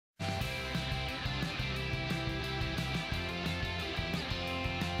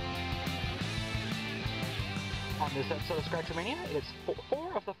On this episode of Scratch-O-Mania, it's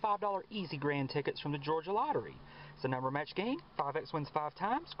four of the $5 Easy Grand tickets from the Georgia Lottery. It's a number match game. 5X wins 5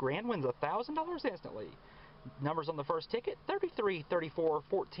 times. Grand wins $1,000 instantly. Numbers on the first ticket, 33, 34,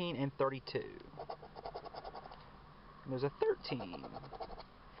 14, and 32. And there's a 13.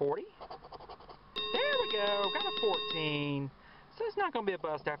 40. There we go. Got a 14. So it's not going to be a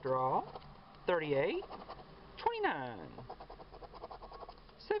bust after all. 38. 29.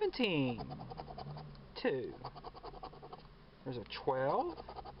 17. 2. There's a 12.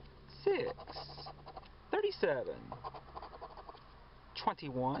 6. 37.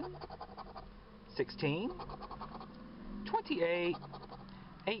 21. 16. 28.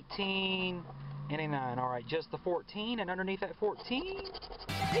 18. And a 9. Alright, just the 14, and underneath that 14, $8.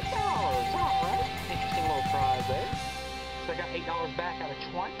 Alright, interesting little prize there. So I got $8 back out of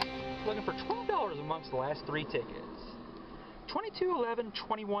 20. Looking for $12 amongst the last 3 tickets. 22, 11,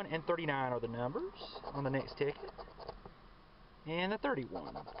 21, and 39 are the numbers on the next ticket. And the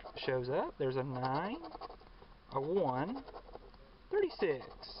 31 shows up. There's a 9, a 1, 36,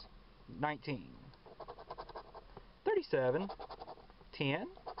 19, 37, 10.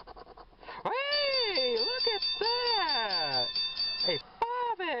 Hey, look at that! A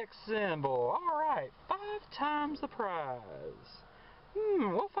 5X symbol. Alright, 5 times the prize.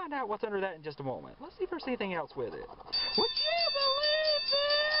 We'll find out what's under that in just a moment. Let's see if there's anything else with it. Would you believe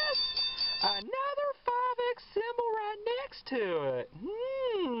this? Another 5X symbol right next to it.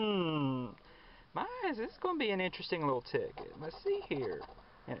 This is going to be an interesting little ticket. Let's see here.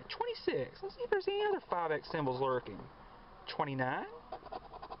 And at 26, let's see if there's any other 5X symbols lurking. 29,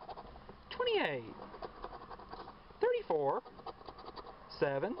 28, 34,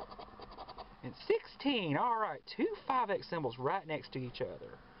 7, and 16. Alright, 2 5X symbols right next to each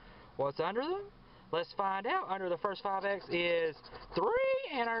other. What's under them? Let's find out. Under the first 5X is 3,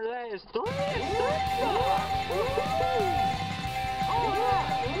 and under that is 3 and 30.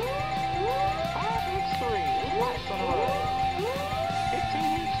 Alright. 5X3. Lots on the road. 15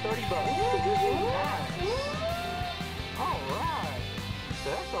 each, $30. Nice. Alright. So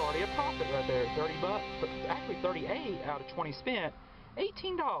that's already a profit right there. $30, but actually 38 out of 20 spent.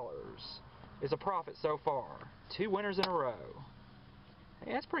 $18 is a profit so far. 2 winners in a row.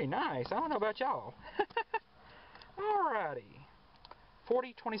 Hey, that's pretty nice. I don't know about y'all. Alrighty.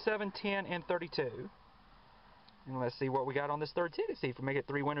 40, 27, 10, and 32. And let's see what we got on this third ticket. See if we make it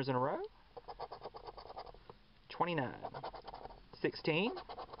 3 winners in a row. 29, 16,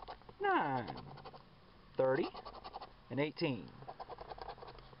 9, 30, and 18.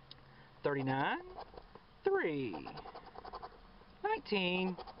 39, 3,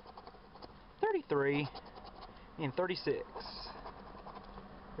 19, 33, and 36.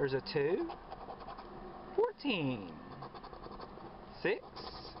 There's a 2, 14, 6,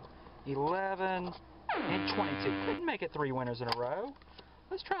 11, and 22. Couldn't make it 3 winners in a row.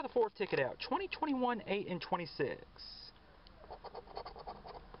 Let's try the fourth ticket out. 20, 21, 8, and 26.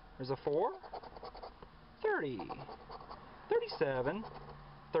 There's a 4, 30, 37,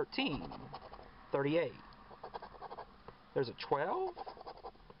 13, 38. There's a 12,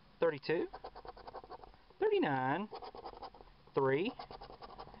 32, 39, 3,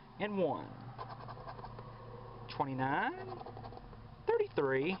 and 1. 29,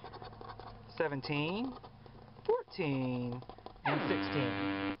 33, 17, 14, and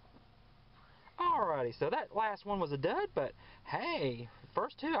 16. Alrighty, so that last one was a dud, but hey,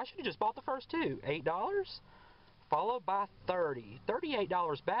 first 2, I should have just bought the first 2. $8, followed by 30.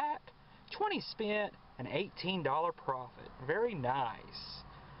 $38 back, 20 spent, an $18 profit. Very nice.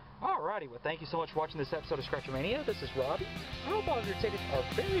 Alrighty, well thank you so much for watching this episode of Scratch-O-Mania. This is Robbie. I hope all of your tickets are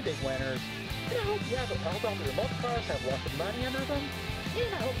very big winners. And I hope all of your multipliers have lots of money under them.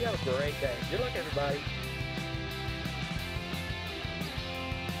 And I hope you have a great day. Good luck, everybody.